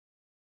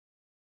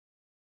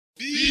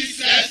Peace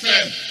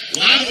FM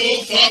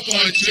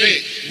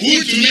 104.3.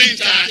 Who to me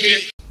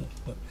take?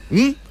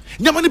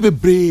 Nyamani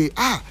bebre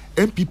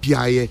NPP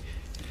aye.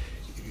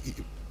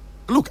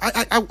 Look,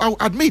 I'll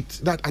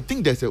admit that I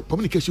think there's a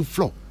communication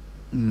flaw.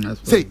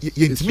 Say,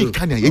 yeah.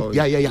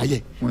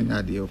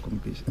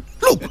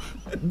 Look,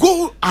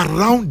 go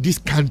around this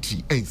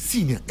country and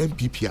see the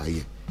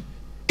NPP.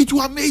 It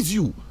will amaze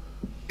you,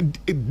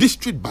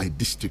 district by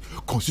district,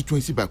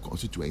 constituency by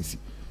constituency.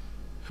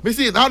 Me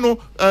see, I know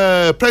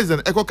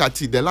President Eko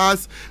Kati, the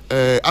last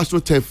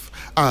AstroTurf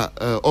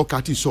or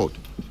Kati sold.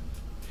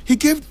 He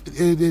gave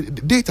the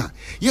data.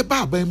 Yeah,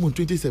 by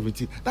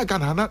 2017, that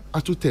Ghana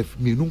AstroTurf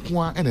me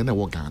nunkwa and then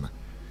Ghana.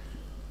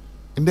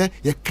 And then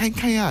you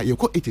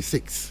got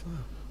 86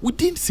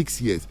 within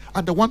 6 years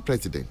under one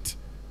president.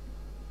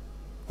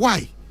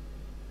 Why?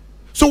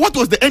 So what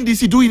was the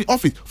NDC doing in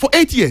office for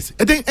 8 years?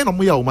 And then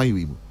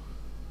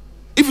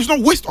if it's not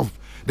waste of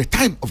the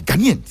time of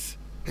Ghanaians,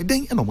 and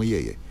then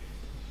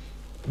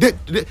the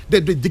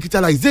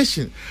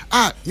digitalization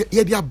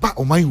they are back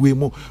on my way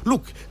more.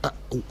 Look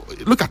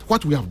at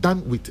what we have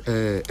done with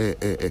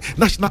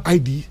national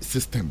ID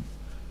system.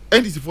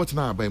 NDC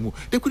 49 by more.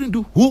 They couldn't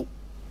do who?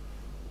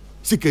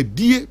 Sike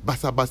die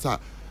basa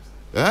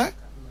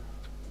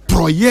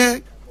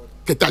proye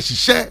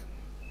ketashishe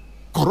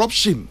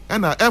corruption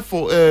and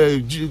for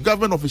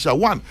government official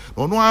one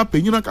no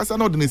penyina kasa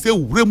no de say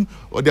urem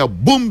or they are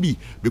bombi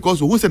because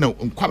who say na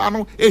nkwala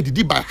no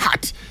did by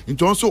heart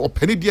into also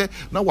openi there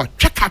na wa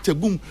check out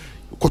agum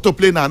koto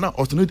play na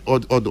or need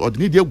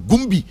there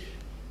gumbi.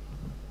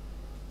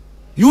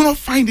 You will not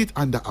find it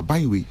under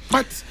Abaywe,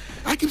 but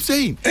I keep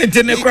saying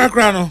ne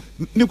kwakra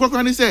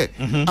say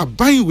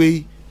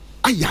Abaywe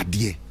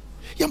ayadie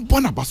yam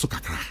bona baso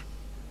kakra.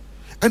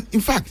 And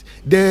in fact,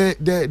 the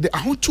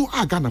Ahuntu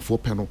are Ghana for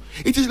panel.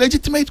 It is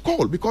legitimate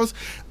call because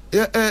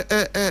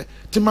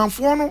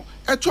Timanfono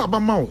eto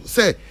abamao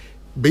say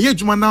beye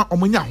jumana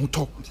omonya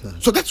Ahunto.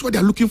 So that's what they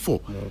are looking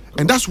for.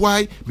 And that's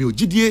why me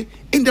ogidie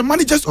in the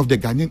managers of the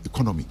Ghanaian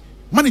economy.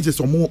 Managers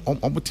so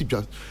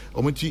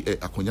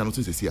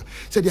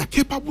they are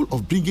capable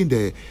of bringing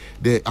the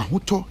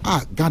Ahunto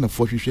Ghana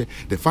for the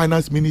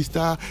finance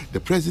minister, the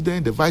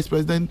president, the vice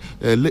president,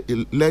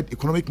 led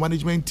economic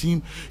management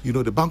team,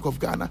 the Bank of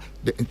Ghana,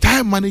 the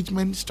entire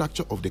management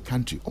structure of the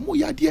country.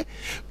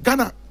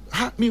 Ghana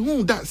me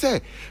who that say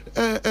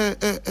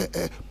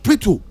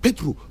petrol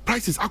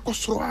prices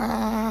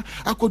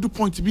ako do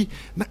point to be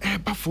na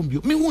eba from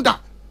you. Me who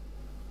that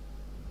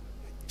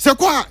say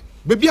kwa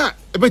baby,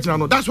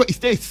 that's where it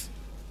stays.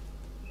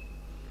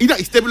 Either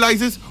it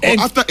stabilizes or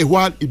after a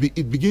while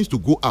it begins to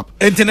go up.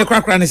 And the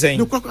Krakrani saying,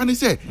 no Krakrani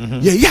say,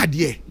 yeah,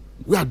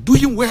 we are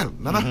doing well.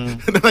 And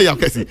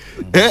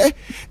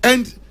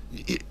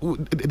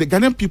the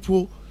Ghanaian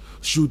people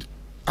should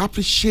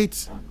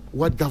appreciate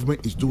what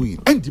government is doing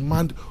and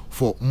demand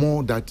for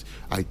more that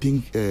I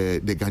think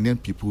the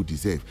Ghanaian people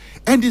deserve.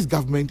 And this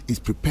government is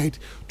prepared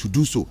to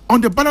do so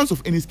on the balance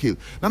of any scale.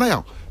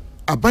 Now,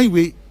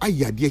 Abaywe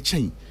ayadie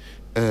chain.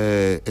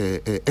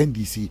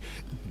 NDC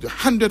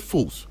 100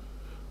 folds.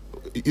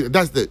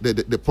 That's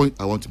the point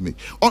I want to make.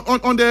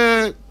 On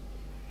the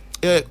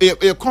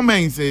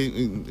comments,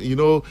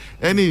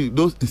 any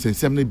those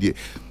insensitivity,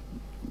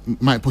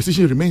 my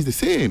position remains the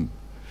same.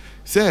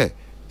 Say,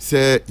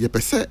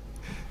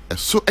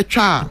 so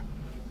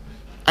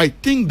I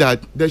think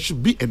that there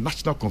should be a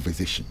national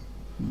conversation.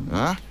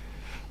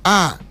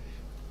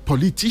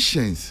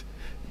 Politicians,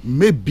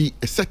 maybe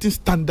a certain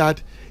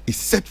standard is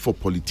set for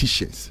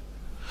politicians.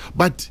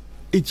 But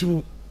it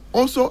will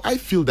also, I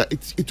feel that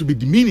it will be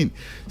demeaning.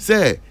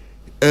 Say,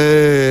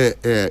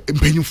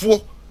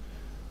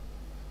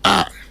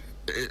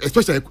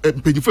 especially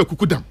Mpenifo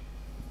Kukudam,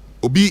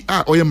 Obi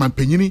Oya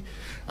Mampenini,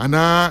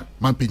 Ana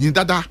Mampenini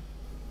Dada,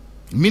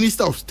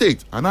 Minister of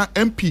State, Ana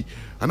MP,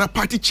 Ana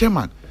Party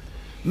Chairman.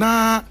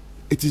 Now,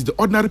 it is the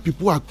ordinary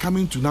people who are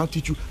coming to now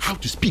teach you how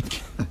to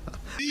speak.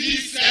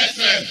 Peace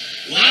FM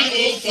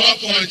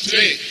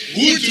 104.3.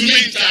 Who to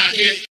me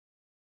take?